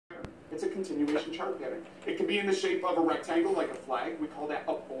It's a continuation chart pattern. It can be in the shape of a rectangle, like a flag. We call that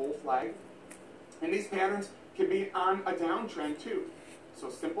a bull flag. And these patterns can be on a downtrend too. So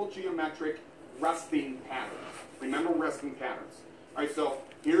simple geometric resting patterns. Remember resting patterns. All right, so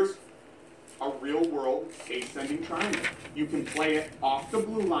here's a real world ascending triangle. You can play it off the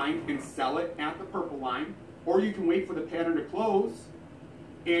blue line and sell it at the purple line, or you can wait for the pattern to close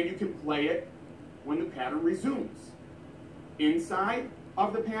and you can play it when the pattern resumes. Inside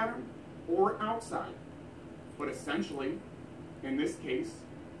of the pattern or outside. But essentially, in this case,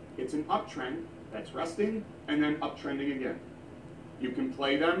 it's an uptrend that's resting and then uptrending again. You can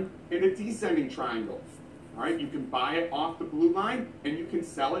play them in a descending triangle. All right, you can buy it off the blue line and you can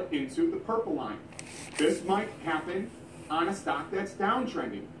sell it into the purple line. This might happen on a stock that's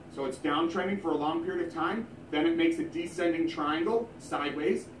downtrending. So it's downtrending for a long period of time, then it makes a descending triangle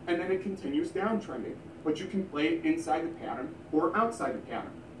sideways, and then it continues downtrending. But you can play it inside the pattern or outside the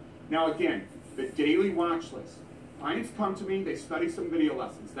pattern. Now again, the daily watch list. Clients come to me, they study some video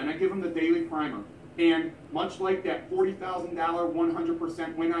lessons, then I give them the daily primer. And much like that $40,000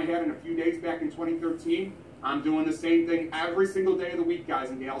 100% win I had in a few days back in 2013, I'm doing the same thing every single day of the week, guys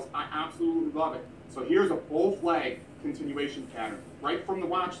and gals. I absolutely love it. So here's a bull flag continuation pattern, right from the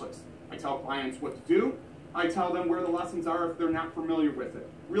watch list. I tell clients what to do. I tell them where the lessons are if they're not familiar with it.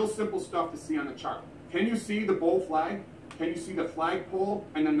 Real simple stuff to see on the chart. Can you see the bull flag? Can you see the flagpole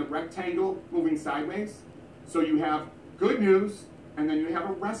and then the rectangle moving sideways? So you have good news, and then you have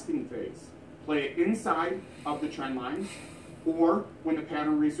a resting phase. Play it inside of the trend lines, or when the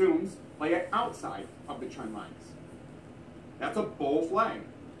pattern resumes, play it outside of the trend lines. That's a bull flag.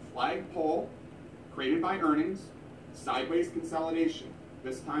 Flagpole, created by earnings, sideways consolidation.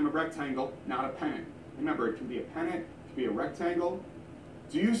 This time a rectangle, not a pennant. Remember, it can be a pennant, it can be a rectangle.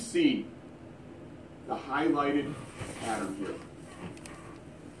 Do you see the highlighted pattern here?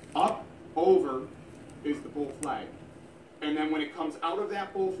 Up, over is the bull flag. And then when it comes out of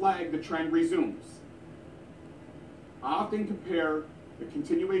that bull flag, the trend resumes. I often compare the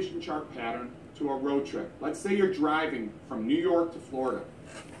continuation chart pattern to a road trip. Let's say you're driving from New York to Florida.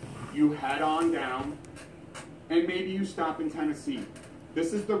 You head on down, and maybe you stop in Tennessee.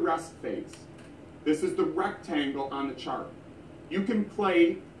 This is the rest phase. This is the rectangle on the chart. You can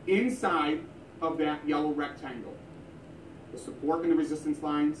play inside of that yellow rectangle. The support and the resistance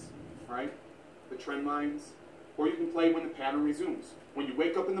lines, right? The trend lines. Or you can play when the pattern resumes. When you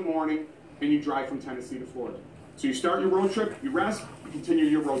wake up in the morning and you drive from Tennessee to Florida. So you start your road trip, you rest, you continue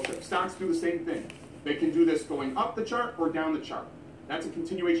your road trip. Stocks do the same thing. They can do this going up the chart or down the chart. That's a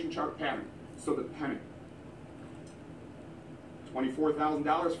continuation chart pattern. So the pennant.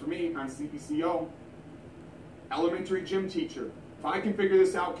 $24,000 for me on CPCO. Elementary gym teacher. If I can figure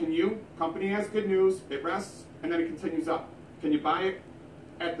this out, can you? Company has good news, it rests, and then it continues up. Can you buy it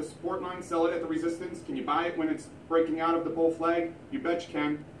at the support line, sell it at the resistance? Can you buy it when it's breaking out of the bull flag? You bet you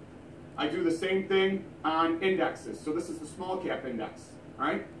can. I do the same thing on indexes. So this is the small cap index, all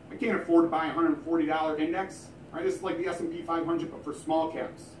right? I can't afford to buy a $140 index, all right? This is like the S&P 500, but for small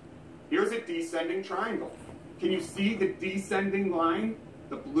caps. Here's a descending triangle. Can you see the descending line,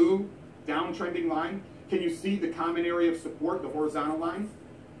 the blue downtrending line? Can you see the common area of support, the horizontal line?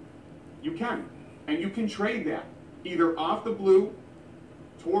 You can, and you can trade that either off the blue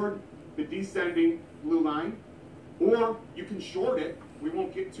toward the descending blue line, or you can short it. We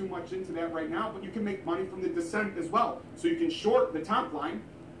won't get too much into that right now, but you can make money from the descent as well. So you can short the top line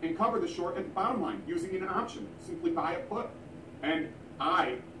and cover the short at the bottom line using an option. Simply buy a put. And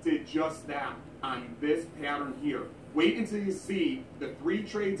I did just that on this pattern here. Wait until you see the 3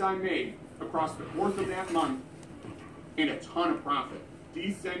 trades I made across the course of that month and a ton of profit.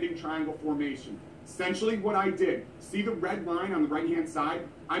 Descending triangle formation. Essentially what I did, see the red line on the right-hand side?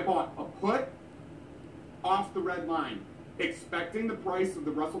 I bought a put off the red line, expecting the price of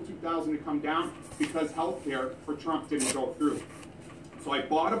the Russell 2000 to come down because healthcare for Trump didn't go through. So I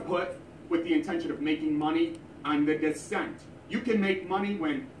bought a put with the intention of making money on the descent. You can make money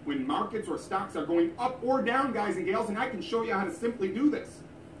when markets or stocks are going up or down, guys and gals, and I can show you how to simply do this.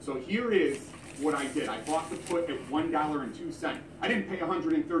 So here is what I did. I bought the put at $1.02. I didn't pay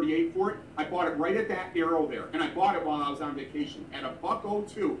 $138 for it. I bought it right at that arrow there, and I bought it while I was on vacation at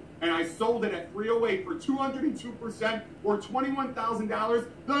 $1.02, and I sold it at $3.08 for 202% or $21,000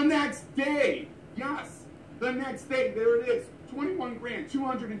 the next day. Yes, the next day. There it is. 21 grand,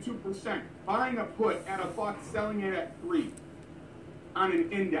 202%. Buying a put at $1, selling it at $3 on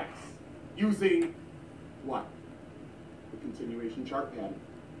an index using what? The continuation chart pattern.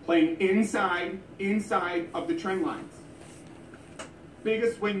 Playing inside of the trend lines.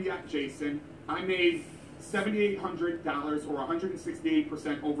 Biggest win yet, Jason. I made $7,800 or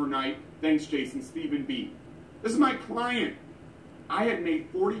 168% overnight. Thanks, Jason. Stephen B. This is my client. I had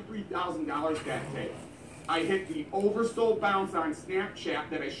made $43,000 that day. I hit the oversold bounce on Snapchat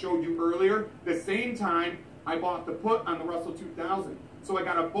that I showed you earlier. The same time I bought the put on the Russell 2000. So I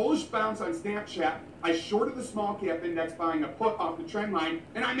got a bullish bounce on Snapchat. I shorted the small cap index buying a put off the trend line,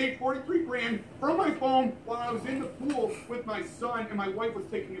 and I made 43 grand from my phone while I was in the pool with my son, and my wife was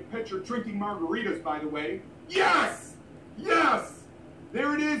taking a picture, drinking margaritas, by the way. Yes! Yes!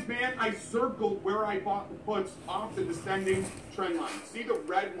 There it is, man. I circled where I bought the puts off the descending trend line. See the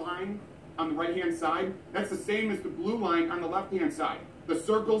red line on the right-hand side? That's the same as the blue line on the left-hand side. The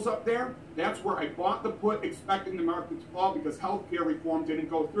circles up there, that's where I bought the put expecting the market to fall because healthcare reform didn't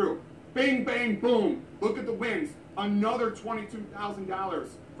go through. Bing, bang, boom. Look at the wins. Another $22,000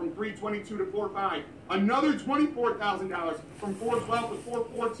 from 322 to 45. Another $24,000 from 412 to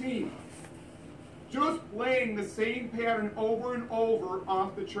 414. Just playing the same pattern over and over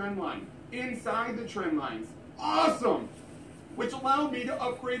off the trend line, inside the trend lines. Awesome! Which allowed me to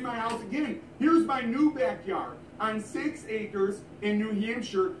upgrade my house again. Here's my new backyard on 6 acres in New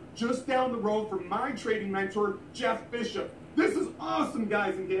Hampshire, just down the road from my trading mentor, Jeff Bishop. This is awesome,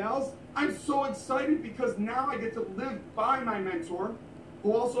 guys and gals. I'm so excited because now I get to live by my mentor,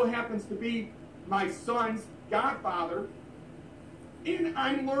 who also happens to be my son's godfather. And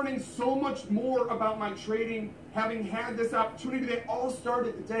I'm learning so much more about my trading, having had this opportunity that all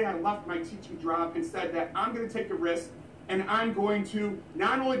started the day I left my teaching job and said that I'm going to take a risk and I'm going to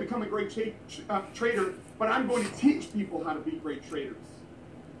not only become a great trader, but I'm going to teach people how to be great traders.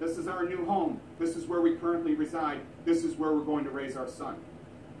 This is our new home. This is where we currently reside. This is where we're going to raise our son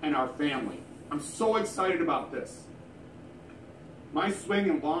and our family. I'm so excited about this. My swing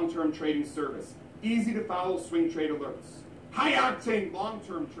and long-term trading service. Easy to follow swing trade alerts. High-octane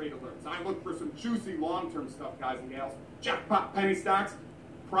long-term trade alerts. I look for some juicy long-term stuff, guys and gals. Jackpot penny stocks.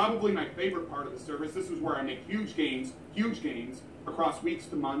 Probably my favorite part of the service. This is where I make huge gains across weeks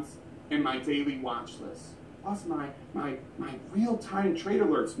to months in my daily watch list. Plus my real-time trade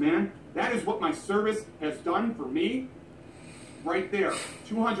alerts, man. That is what my service has done for me. Right there,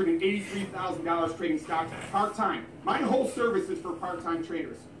 $283,000 trading stocks part-time. My whole service is for part-time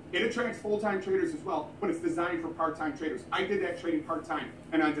traders. It attracts full-time traders as well, but it's designed for part-time traders. I did that trading part-time,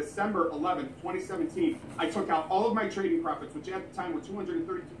 and on December 11th, 2017, I took out all of my trading profits, which at the time were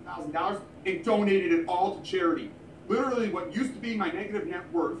 $232,000, and donated it all to charity. Literally what used to be my negative net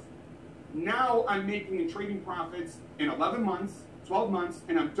worth, now I'm making in trading profits in 11 months, 12 months,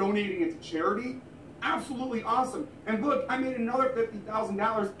 and I'm donating it to charity. Absolutely awesome. And look, I made another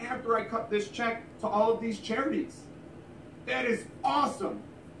 $50,000 after I cut this check to all of these charities. That is awesome.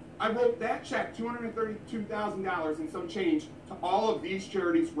 I wrote that check, $232,000 and some change, to all of these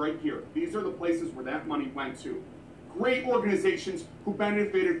charities right here. These are the places where that money went to. Great organizations who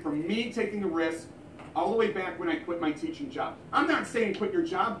benefited from me taking a risk all the way back when I quit my teaching job. I'm not saying quit your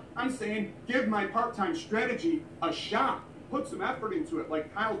job. I'm saying give my part-time strategy a shot. Put some effort into it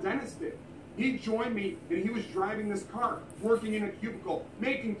like Kyle Dennis did. He joined me and he was driving this car, working in a cubicle,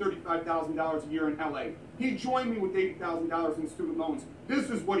 making $35,000 a year in LA. He joined me with $80,000 in student loans. This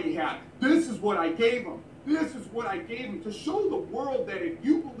is what he had. This is what I gave him. This is what I gave him to show the world that if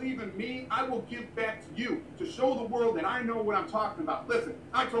you believe in me, I will give back to you. To show the world that I know what I'm talking about. Listen,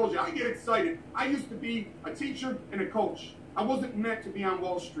 I told you, I get excited. I used to be a teacher and a coach. I wasn't meant to be on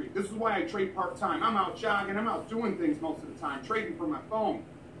Wall Street. This is why I trade part-time. I'm out jogging. I'm out doing things most of the time, trading from my phone,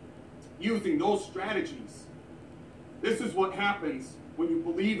 using those strategies. This is what happens when you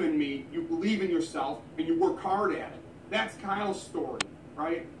believe in me, you believe in yourself, and you work hard at it. That's Kyle's story,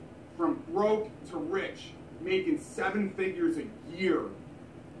 right? From broke to rich, making 7 figures a year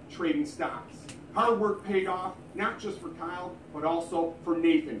trading stocks. Hard work paid off, not just for Kyle, but also for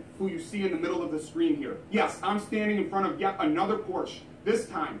Nathan, who you see in the middle of the screen here. Yes, I'm standing in front of yet another Porsche, this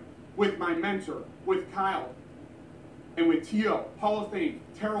time with my mentor, with Kyle, and with T.O., Hall of Fame,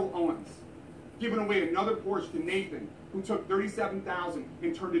 Terrell Owens, giving away another Porsche to Nathan, who took $37,000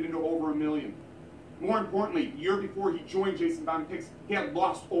 and turned it into over $1 million. More importantly, the year before he joined Jason Bond Picks, he had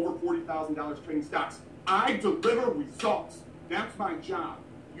lost over $40,000 trading stocks. I deliver results. That's my job.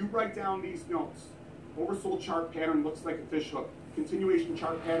 You write down these notes. Oversold chart pattern looks like a fish hook. Continuation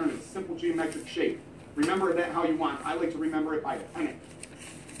chart pattern is a simple geometric shape. Remember that how you want. I like to remember it by a pennant.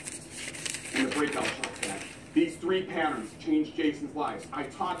 And the breakout chart pattern. These 3 patterns changed Jason's lives. I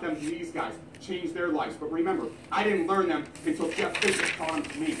taught them to these guys, changed their lives. But remember, I didn't learn them until Jeff Bishop taught them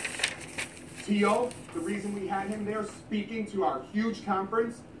to me. T.O., the reason we had him there speaking to our huge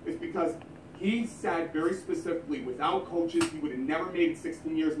conference is because He said very specifically, without coaches, he would have never made it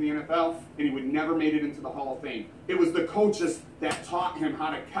 16 years in the NFL, and he would never made it into the Hall of Fame. It was the coaches that taught him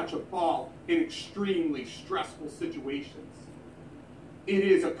how to catch a ball in extremely stressful situations. It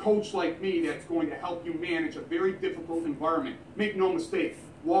is a coach like me that's going to help you manage a very difficult environment. Make no mistake,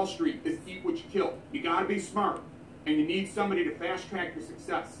 Wall Street is eat what you kill. You got to be smart, and you need somebody to fast track your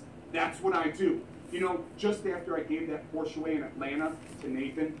success. That's what I do. You know, just after I gave that Porsche away in Atlanta to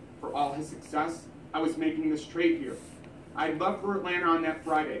Nathan for all his success, I was making this trade here. I left for Atlanta on that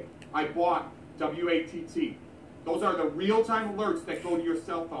Friday. I bought WATT. Those are the real-time alerts that go to your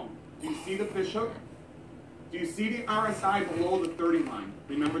cell phone. Do you see the fish hook? Do you see the RSI below the 30 line?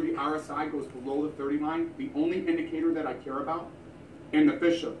 Remember, the RSI goes below the 30 line, the only indicator that I care about? And the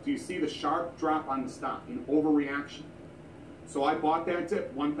fish hook. Do you see the sharp drop on the stock, an overreaction? So I bought that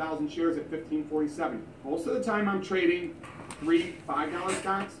dip, 1,000 shares at $15.47. Most of the time I'm trading $3, $5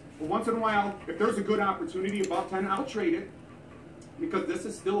 stocks. But once in a while, if there's a good opportunity above 10, I'll trade it. Because this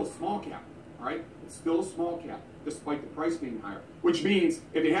is still a small cap, all right? It's still a small cap, despite the price being higher. Which means,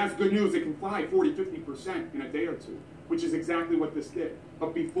 if it has good news, it can fly 40, 50% in a day or two, which is exactly what this did.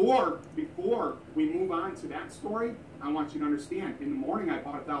 But before we move on to that story, I want you to understand, in the morning I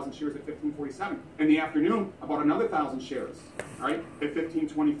bought 1,000 shares at $15.47. In the afternoon, I bought another 1,000 shares, all right, at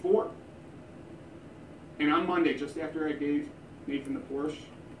 $15.24. And on Monday, just after I gave Nathan the Porsche,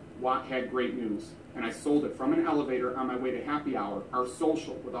 Watt had great news. And I sold it from an elevator on my way to happy hour, our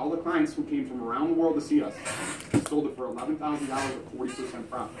social, with all the clients who came from around the world to see us. I sold it for $11,000 or 40%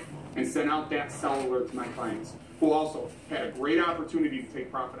 profit. And sent out that sell alert to my clients, who also had a great opportunity to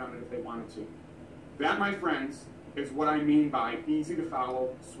take profit on it if they wanted to. That, my friends, is what I mean by easy to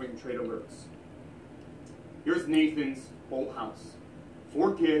follow swing trade alerts. Here's Nathan's whole house.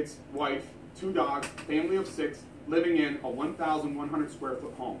 4 kids, wife, 2 dogs, family of 6, living in a 1,100 square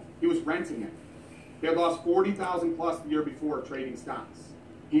foot home. He was renting it. He had lost $40,000 plus the year before trading stocks.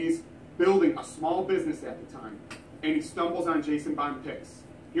 He's building a small business at the time, and he stumbles on Jason Bond picks.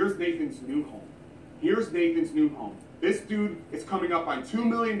 Here's Nathan's new home. Here's Nathan's new home. This dude is coming up on $2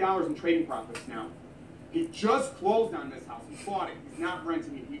 million in trading profits now. He just closed on this house. He bought it. He's not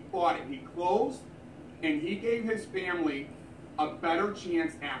renting it. He bought it. He closed, and he gave his family a better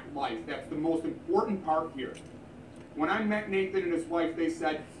chance at life. That's the most important part here. When I met Nathan and his wife, they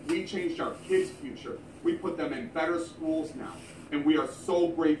said, we changed our kids' future. We put them in better schools now. And we are so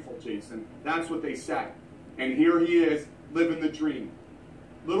grateful, Jason. That's what they said. And here he is, living the dream.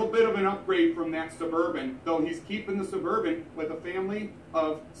 Little bit of an upgrade from that Suburban, though he's keeping the Suburban with a family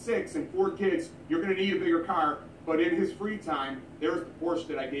of 6 and 4 kids. You're going to need a bigger car. But in his free time, there's the Porsche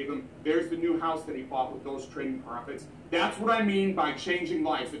that I gave him. There's the new house that he bought with those trading profits. That's what I mean by changing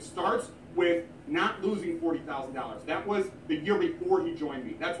lives. It starts with not losing $40,000. That was the year before he joined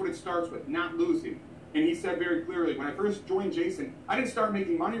me. That's what it starts with, not losing. And he said very clearly, when I first joined Jason, I didn't start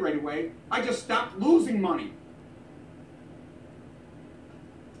making money right away. I just stopped losing money.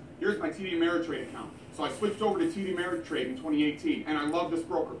 Here's my TD Ameritrade account. So I switched over to TD Ameritrade in 2018, and I love this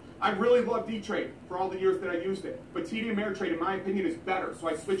broker. I really loved E-Trade for all the years that I used it. But TD Ameritrade, in my opinion, is better, so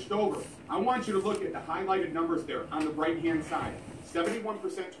I switched over. I want you to look at the highlighted numbers there on the right-hand side.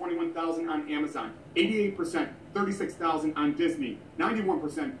 71%, 21,000 on Amazon. 88%, 36,000 on Disney.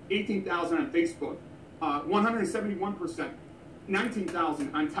 91%, 18,000 on Facebook. 171%,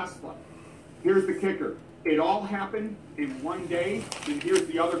 19,000 on Tesla. Here's the kicker. It all happened in one day, and here's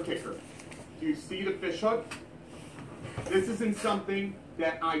the other kicker. Do you see the fish hook? This isn't something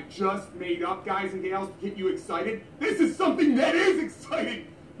that I just made up, guys and gals, to get you excited. This is something that is exciting.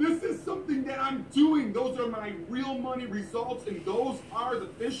 This is something that I'm doing. Those are my real money results, and those are the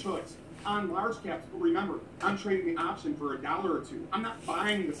fish hooks on large caps. But remember, I'm trading the option for $1 or $2. I'm not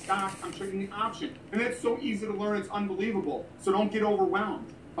buying the stock, I'm trading the option. And that's so easy to learn, it's unbelievable. So don't get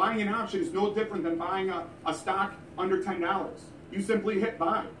overwhelmed. Buying an option is no different than buying a stock under $10. You simply hit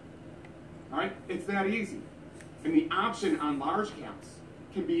buy. All right? It's that easy. And the option on large caps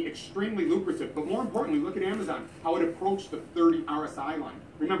can be extremely lucrative. But more importantly, look at Amazon, how it approached the 30 RSI line.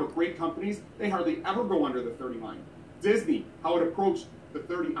 Remember, great companies, they hardly ever go under the 30 line. Disney, how it approached the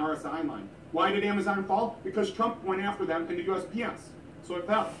 30 RSI line. Why did Amazon fall? Because Trump went after them in the USPS. So it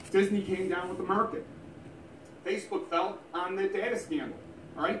fell. Disney came down with the market. Facebook fell on the data scandal.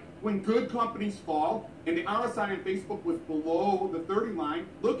 All right? When good companies fall, and the RSI on Facebook was below the 30 line,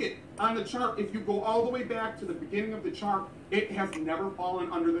 look at, on the chart, if you go all the way back to the beginning of the chart, it has never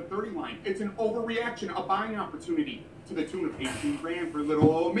fallen under the 30 line. It's an overreaction, a buying opportunity to the tune of 18 grand for little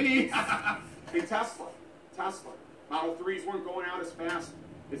old me. And Tesla. Model 3s weren't going out as fast.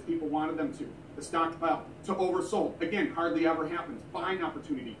 as people wanted them to. The stock fell to oversold. Again, hardly ever happens. Buying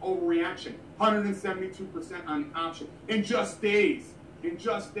opportunity, overreaction, 172% on the option. In just days,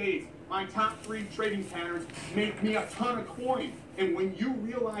 my top 3 trading patterns make me a ton of coin. And when you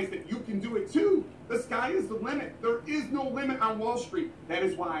realize that you can do it too, the sky is the limit. There is no limit on Wall Street. That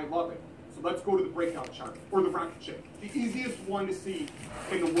is why I love it. So let's go to the breakout chart, or the rocket ship. The easiest one to see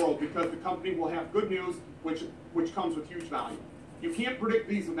in the world, because the company will have good news, which comes with huge value. You can't predict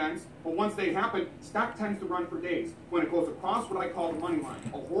these events, but once they happen, stock tends to run for days. When it goes across what I call the money line,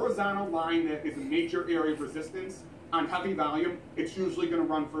 a horizontal line that is a major area of resistance on heavy volume, it's usually going to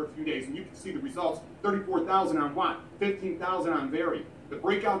run for a few days. And you can see the results, 34,000 on Watt, 15,000 on Very. The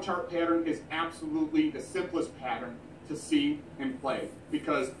breakout chart pattern is absolutely the simplest pattern to see and play,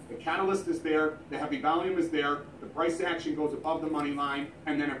 because the catalyst is there, the heavy volume is there, the price action goes above the money line,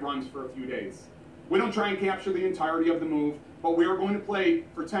 and then it runs for a few days. We don't try and capture the entirety of the move, but we are going to play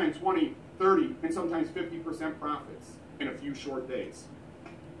for 10, 20, 30, and sometimes 50% profits in a few short days.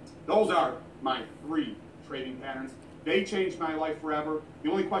 Those are my 3 trading patterns. They changed my life forever.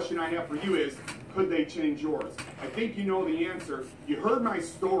 The only question I have for you is, could they change yours? I think you know the answer. You heard my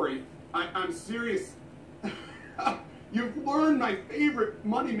story. I'm serious. You've learned my favorite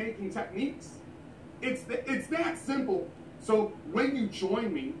money-making techniques. It's that simple. So when you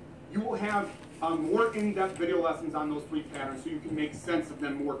join me, you will have more in-depth video lessons on those 3 patterns so you can make sense of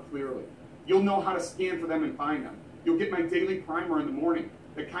them more clearly. You'll know how to scan for them and find them. You'll get my daily primer in the morning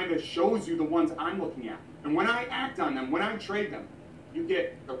that kind of shows you the ones I'm looking at. And when I act on them, when I trade them, you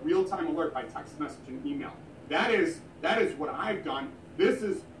get a real-time alert by text message and email. That is what I've done. This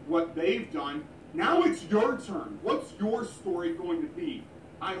is what they've done. Now it's your turn. What's your story going to be?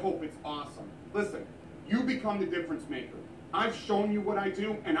 I hope it's awesome. Listen, you become the difference maker. I've shown you what I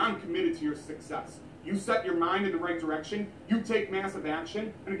do, and I'm committed to your success. You set your mind in the right direction, you take massive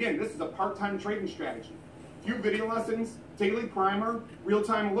action, and again, this is a part-time trading strategy. Few video lessons, daily primer,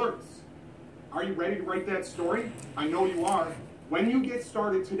 real-time alerts. Are you ready to write that story? I know you are. When you get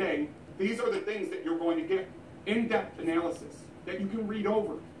started today, these are the things that you're going to get. In-depth analysis that you can read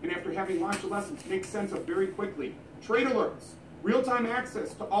over, and after having watched the lessons, make sense of very quickly. Trade alerts, real-time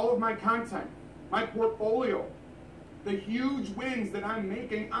access to all of my content, my portfolio, the huge wins that I'm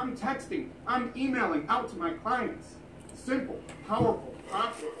making, I'm texting, I'm emailing out to my clients. Simple, powerful,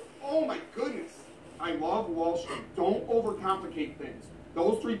 profitable. Oh my goodness. I love Wall Street. Don't overcomplicate things.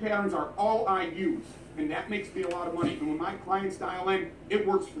 Those 3 patterns are all I use, and that makes me a lot of money. And when my clients dial in, it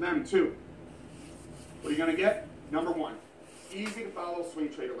works for them too. What are you going to get? Number 1, easy to follow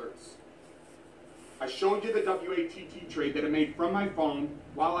swing trade alerts. I showed you the WATT trade that I made from my phone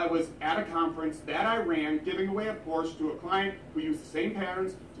while I was at a conference that I ran, giving away a Porsche to a client who used the same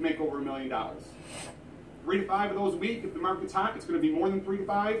patterns to make over $1 million. 3 to 5 of those a week. If the market's hot, it's going to be more than 3 to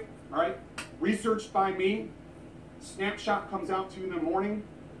 5. All right. Researched by me. Snapshot comes out to you in the morning,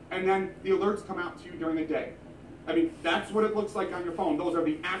 and then the alerts come out to you during the day. I mean, that's what it looks like on your phone. Those are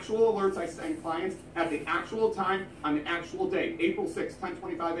the actual alerts I send clients at the actual time on the actual day. April 6th,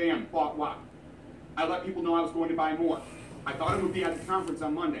 10:25 a.m. Bought what? I let people know I was going to buy more. I thought it would be at the conference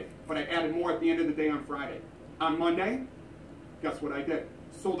on Monday, but I added more at the end of the day on Friday. On Monday, guess what I did?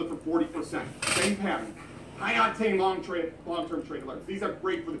 Sold it for 40%. Same pattern. High-octane long-term trade alerts. These are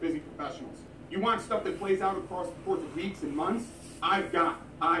great for the busy professionals. You want stuff that plays out across the course of weeks and months? I've got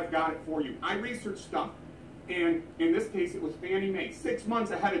it for you. I researched stuff, and in this case, it was Fannie Mae. 6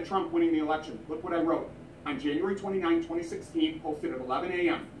 months ahead of Trump winning the election. Look what I wrote. On January 29, 2016, posted at 11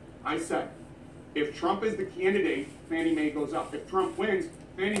 a.m., I said, if Trump is the candidate, Fannie Mae goes up. If Trump wins,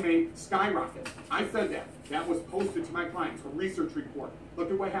 Fannie Mae skyrockets. I said that. That was posted to my clients, a research report.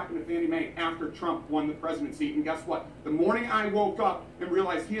 Look at what happened to Fannie Mae after Trump won the presidency. And guess what? The morning I woke up and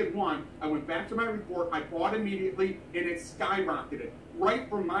realized he had won, I went back to my report, I bought immediately, and it skyrocketed. Right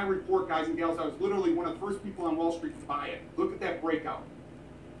from my report, guys and gals, I was literally one of the first people on Wall Street to buy it. Look at that breakout.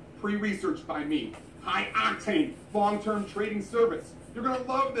 Pre-researched by me. High-octane, long-term trading service. You're going to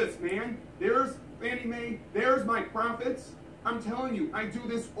love this, man. There's Fannie Mae. There's my profits. I'm telling you, I do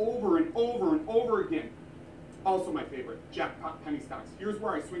this over and over and over again. Also my favorite, jackpot penny stocks. Here's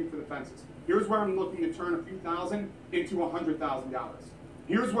where I swing for the fences. Here's where I'm looking to turn a few thousand into $100,000.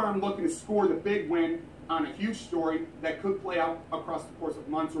 Here's where I'm looking to score the big win on a huge story that could play out across the course of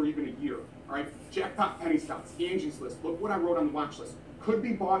months or even a year. All right, jackpot penny stocks, Angie's List. Look what I wrote on the watch list. Could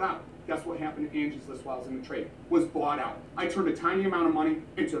be bought out. Guess what happened to Angie's List while I was in the trade? Was bought out. I turned a tiny amount of money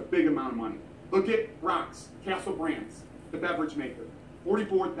into a big amount of money. Look at Rocks, Castle Brands, the beverage maker.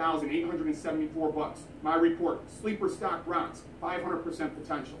 $44,874. My report, sleeper stock Rocks, 500%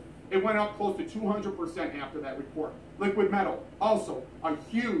 potential. It went up close to 200% after that report. Liquid Metal, also a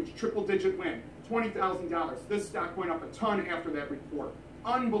huge triple-digit win, $20,000. This stock went up a ton after that report.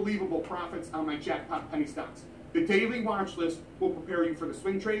 Unbelievable profits on my jackpot penny stocks. The daily watch list will prepare you for the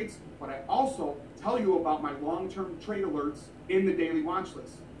swing trades, but I also tell you about my long-term trade alerts in the daily watch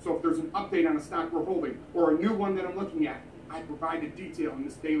list. So if there's an update on a stock we're holding or a new one that I'm looking at, I provide the detail in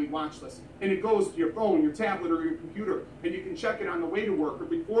this daily watch list. And it goes to your phone, your tablet, or your computer, and you can check it on the way to work or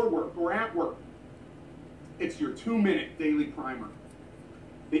before work or at work. It's your 2-minute daily primer.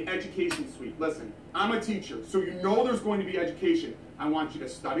 The education suite. Listen, I'm a teacher, so you know there's going to be education. I want you to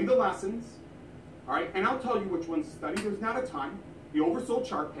study the lessons, all right? And I'll tell you which ones to study. There's not a ton. The oversold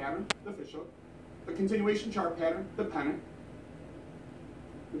chart pattern, the fishhook, the continuation chart pattern, the pennant,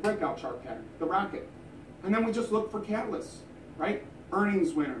 the breakout chart pattern, the rocket. And then we just look for catalysts, right?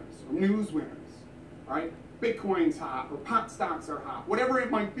 Earnings winners or news winners, all right? Bitcoin's hot or pot stocks are hot, whatever it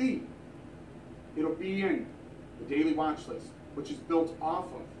might be. It'll be in the daily watch list, which is built off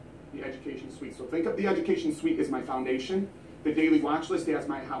of the education suite. So think of the education suite as my foundation, the daily watch list as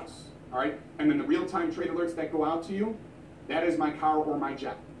my house, all right? And then the real-time trade alerts that go out to you, that is my car or my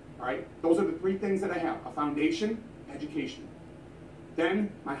jet, all right? Those are the 3 things that I have: a foundation, education.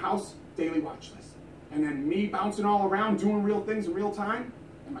 Then my house, daily watch list. And then me bouncing all around, doing real things in real time,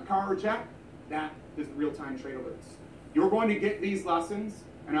 and my car or jet, that is the real-time trade alerts. You're going to get these lessons,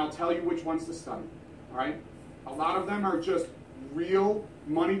 and I'll tell you which ones to study, all right? A lot of them are just real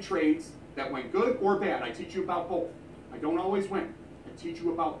money trades that went good or bad. I teach you about both. I don't always win. I teach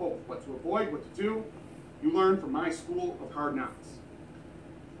you about both. What to avoid, what to do. You learn from my School of Hard Knocks.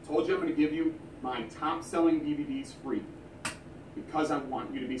 I told you I'm going to give you my top-selling DVDs free because I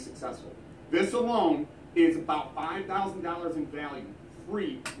want you to be successful. This alone is about $5,000 in value,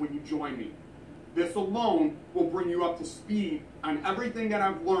 free when you join me. This alone will bring you up to speed on everything that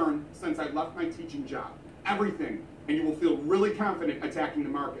I've learned since I left my teaching job. Everything. And you will feel really confident attacking the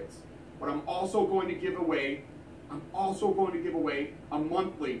markets. But I'm also going to give away a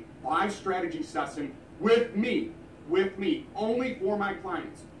monthly live strategy session with me, only for my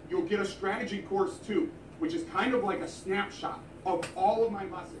clients. You'll get a strategy course too, which is kind of like a snapshot of all of my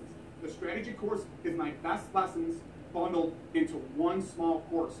lessons. The strategy course is my best lessons bundled into one small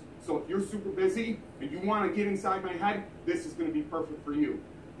course. So if you're super busy and you want to get inside my head, this is going to be perfect for you.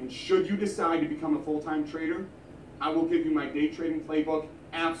 And should you decide to become a full-time trader, I will give you my day trading playbook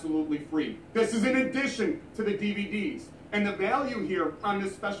absolutely free. This is in addition to the DVDs. And the value here on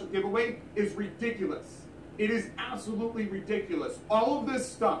this special giveaway is ridiculous. It is absolutely ridiculous. All of this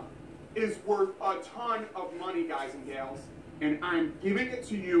stuff is worth a ton of money, guys and gals. And I'm giving it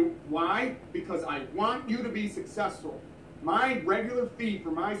to you. Why? Because I want you to be successful. My regular fee for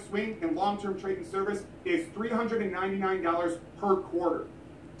my swing and long-term trading service is $399 per quarter.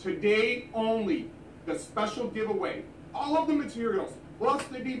 Today only, the special giveaway, all of the materials, plus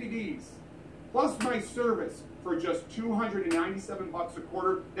the DVDs, plus my service for just $297 a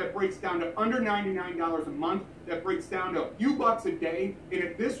quarter. That breaks down to under $99 a month. That breaks down to a few bucks a day. And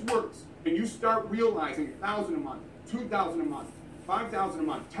if this works and you start realizing $1,000 a month, $2,000 a month, $5,000 a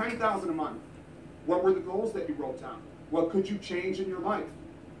month, $10,000 a month, what were the goals that you wrote down? What could you change in your life?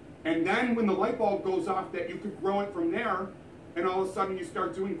 And then when the light bulb goes off that you could grow it from there, and all of a sudden you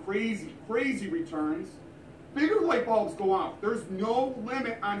start doing crazy, crazy returns, bigger light bulbs go off. There's no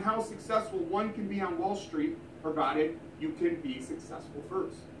limit on how successful one can be on Wall Street, provided you can be successful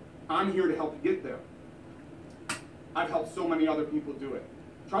first. I'm here to help you get there. I've helped so many other people do it.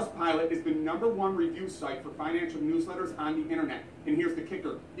 Trustpilot is the #1 review site for financial newsletters on the internet. And here's the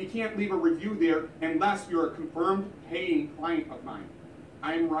kicker. You can't leave a review there unless you're a confirmed paying client of mine.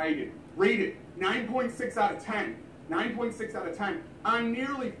 I am rated 9.6 out of 10. 9.6 out of 10 on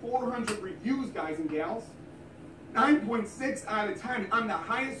nearly 400 reviews, guys and gals. 9.6 out of 10. I'm the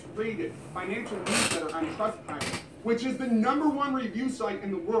highest rated financial newsletter on Trustpilot, which is the #1 review site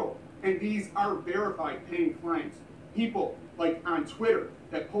in the world. And these are verified paying clients. People like on Twitter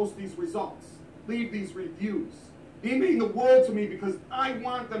that post these results, leave these reviews. They mean the world to me because I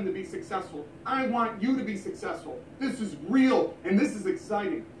want them to be successful. I want you to be successful. This is real and this is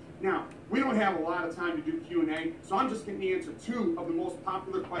exciting. Now, we don't have a lot of time to do Q&A, so I'm just going to answer 2 of the most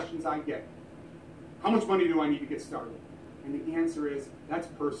popular questions I get. How much money do I need to get started? And the answer is, that's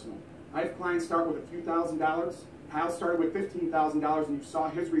personal. I have clients start with a few $1,000s. Kyle started with $15,000 and you saw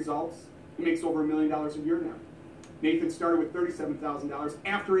his results. He makes over $1 million a year now. Nathan started with $37,000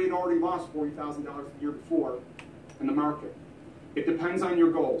 after he had already lost $40,000 the year before in the market. It depends on your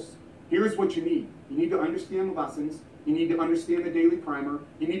goals. Here's what you need. You need to understand the lessons. You need to understand the daily primer.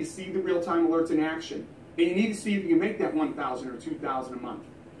 You need to see the real-time alerts in action. And you need to see if you can make that $1,000 or $2,000 a month.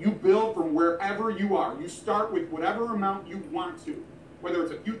 You build from wherever you are. You start with whatever amount you want to, whether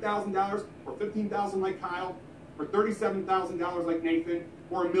it's a few $1,000s or $15,000 like Kyle, or $37,000 like Nathan,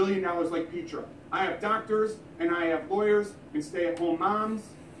 or $1 million like Petra. I have doctors, and I have lawyers, and stay-at-home moms.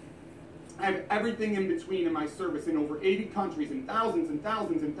 I have everything in between in my service in over 80 countries and thousands and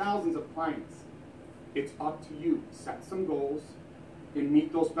thousands and thousands of clients. It's up to you. Set some goals and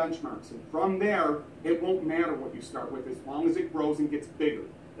meet those benchmarks. And from there, it won't matter what you start with as long as it grows and gets bigger.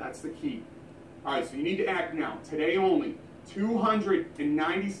 That's the key. All right, so you need to act now. Today only.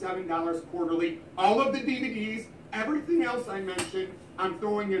 $297 quarterly. All of the DVDs, everything else I mentioned, I'm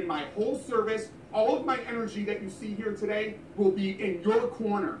throwing in my whole service. All of my energy that you see here today will be in your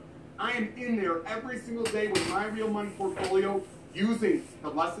corner. I am in there every single day with my real money portfolio using the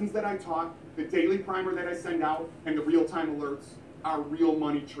lessons that I taught, the daily primer that I send out, and the real-time alerts are real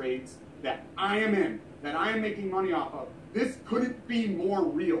money trades that I am in, that I am making money off of. This couldn't be more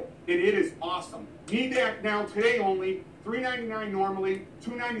real, and it is awesome. Need to act now, today only, $3.99 normally,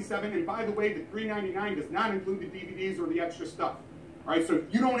 $2.97, and by the way, the $3.99 does not include the DVDs or the extra stuff. All right, so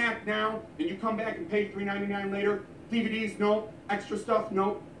if you don't act now, and you come back and pay $3.99 later, DVDs, no, extra stuff,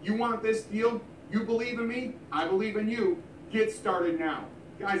 no. You want this deal? You believe in me? I believe in you. Get started now.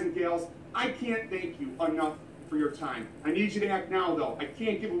 Guys and gals, I can't thank you enough for your time. I need you to act now, though. I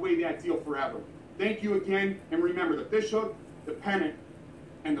can't give away that deal forever. Thank you again, and remember, the fish hook, the pennant,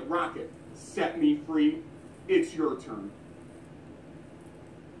 and the rocket set me free. It's your turn.